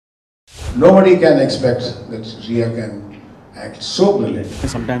Nobody can expect that Riya can act so brilliant.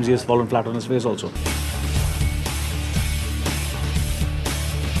 Sometimes he has fallen flat on his face also.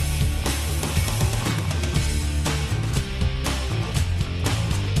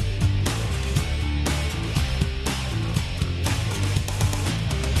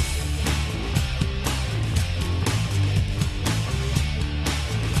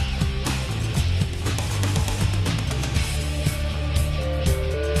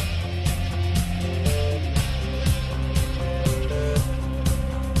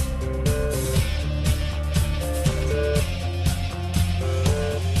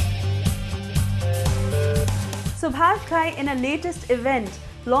 Subhash Ghai, in a latest event,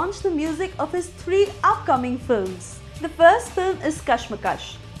 launched the music of his 3 upcoming films. The first film is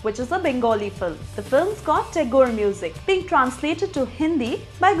Kashmakash, which is a Bengali film. The film's got Tagore music, being translated to Hindi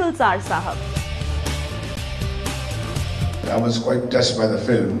by Gulzar Sahab. I was quite touched by the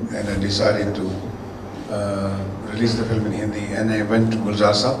film and I decided to release the film in Hindi, and I went to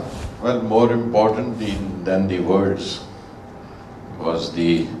Gulzar Sahab. Well, more important than the words was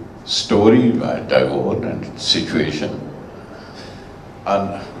the story by Tagore and situation,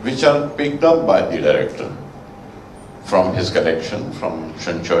 and which are picked up by the director from his collection, from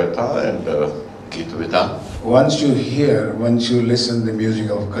Shanchoyata and Geetvita. Once you listen the music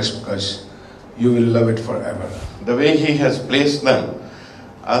of Kashmakash, you will love it forever. The way he has placed them,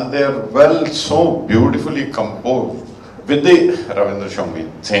 and they are so beautifully composed with the Ravindra Shongvi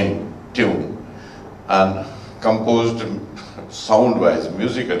theme tune and composed sound-wise,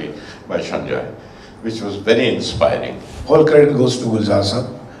 musically by Sanjay, which was very inspiring. All credit goes to Gulzar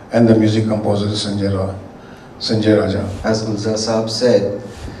Sahab and the music composer Sanjay Raja. As Gulzar Sahab said,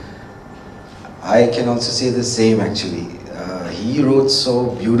 I can also say the same actually. He wrote so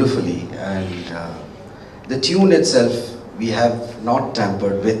beautifully, and the tune itself we have not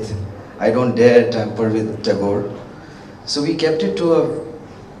tampered with. I don't dare tamper with Tagore. So we kept it to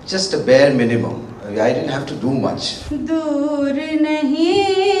just a bare minimum. I didn't have to do much. दूर नहीं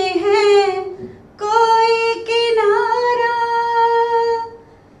है कोई किनारा,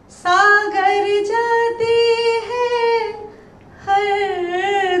 सागर जाती है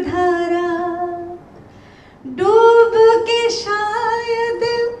हर धारा, डूब के शायद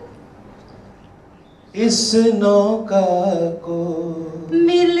इस नौका को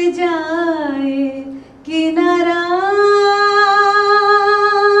मिल जाए किनारा.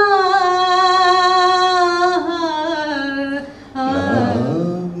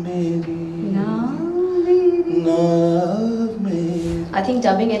 I think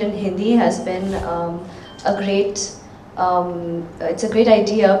dubbing it in Hindi has been it's a great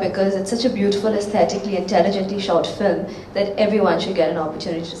idea because it's such a beautiful, aesthetically, intelligently shot film that everyone should get an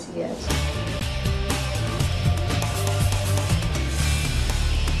opportunity to see it.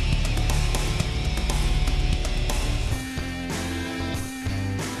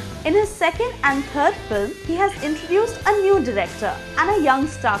 In his second and third film, he has introduced a new director and a young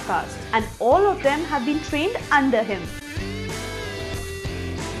star cast, and all of them have been trained under him.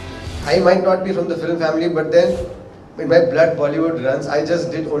 I might not be from the film family, but then in my blood Bollywood runs. I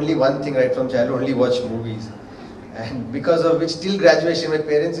just did only one thing right from childhood, only watch movies. And because of which till graduation my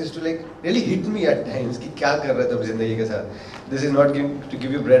parents used to really hit me at times कि क्या कर रहे थे जिंदगी के साथ. This is not to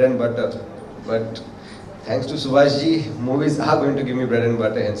give you bread and butter, but thanks to Subhash ji, movies are going to give me bread and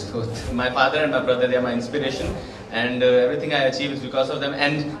butter henceforth. My father and my brother, they are my inspiration, and everything I achieve is because of them.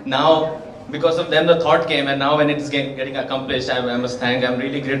 And now, because of them, the thought came, and now when it is getting accomplished, I must thank. I'm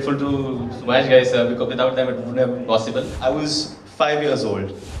really grateful to Subhash Ghai sir, because without them it wouldn't have been possible. I was 5 years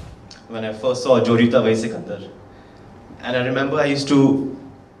old when I first saw Jorita Vai Sikandar, and I remember I used to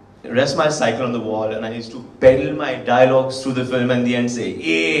rest my cycle on the wall, and I used to pedal my dialogues through the film, and the end say,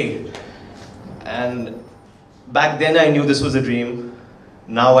 "Eh." And back then I knew this was a dream.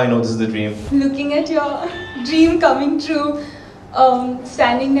 Now I know this is the dream. Looking at your dream coming true,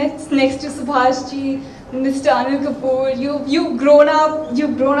 standing next to Subhash ji, Mr. Anil Kapoor, you've grown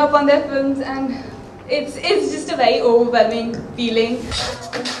up on their films, and it's just a very overwhelming feeling.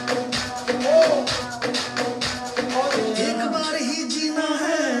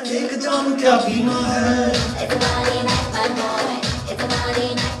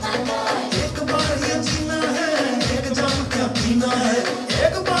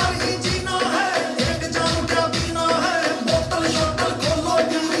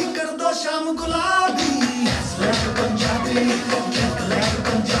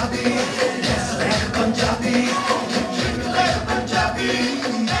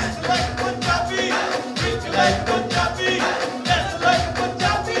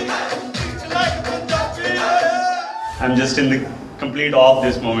 I'm just in the complete awe of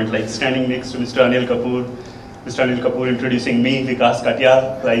this moment, like standing next to Mr. Anil Kapoor. Mr. Anil Kapoor introducing me, Vikas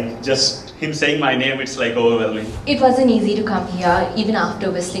Katia, like just him saying my name, it's like overwhelming. It wasn't easy to come here, even after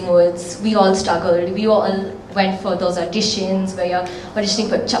Whistling Woods. We all struggled. We all went for those auditions where you're auditioning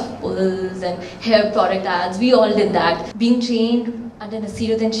for chappals and hair product ads. We all did that. Being trained under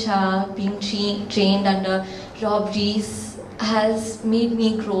Nasiruddin Shah, being trained under Rob Rees has made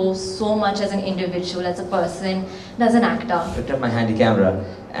me grow so much as an individual, as a person, and as an actor. I picked up my handy camera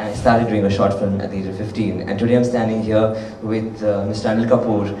and I started doing a short film at the age of 15. And today I'm standing here with Mr. Anil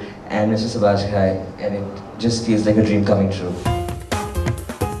Kapoor and Mr. Subhash Ghai, and it just feels like a dream coming true.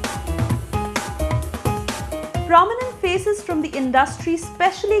 Prominent faces from the industry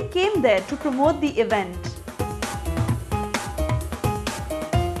specially came there to promote the event.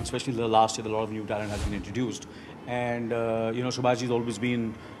 Especially the last year, a lot of new talent has been introduced. And, Subhash has always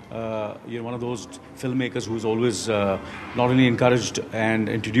been, one of those filmmakers who's always not only encouraged and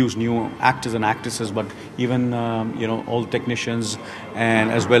introduced new actors and actresses, but even, all technicians, and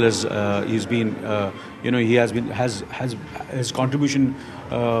as well as he's been, his contribution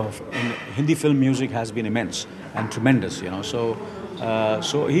in Hindi film music has been immense and tremendous,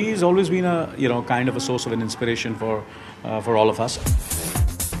 So he's always been a, kind of a source of an inspiration for all of us.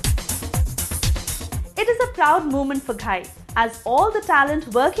 It is a proud moment for Ghai, as all the talent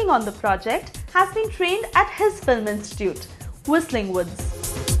working on the project has been trained at his film institute, Whistling Woods.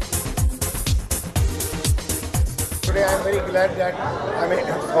 Today I am very glad that I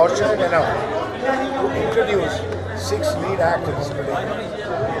am fortunate enough to introduce 6 lead actors today,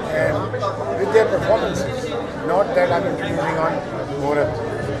 and with their performances, not that I am introducing on Muhurat.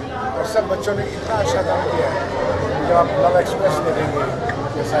 और सब बच्चों ने इतना अच्छा काम किया है, जब आप लव एक्सप्रेस देखेंगे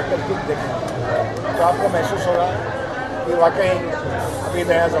या साइकिल किक देखेंगे तो आपको महसूस होगा कि वाकई अभी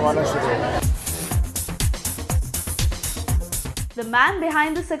नया ज़माना शुरू होगा. The man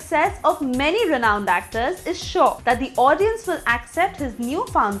behind the success of many renowned actors is sure that the audience will accept his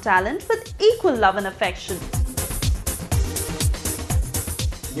newfound talent with equal love and affection.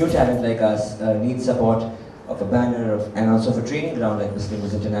 New talent like us needs support of a banner and also of a training ground like Whistling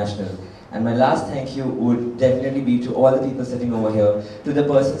Woods International. And my last thank you would definitely be to all the people sitting over here, to the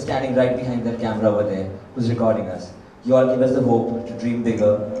person standing right behind that camera over there who's recording us. You all give us the hope to dream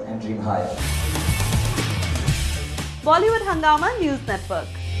bigger and dream higher. Bollywood Hungama News Network.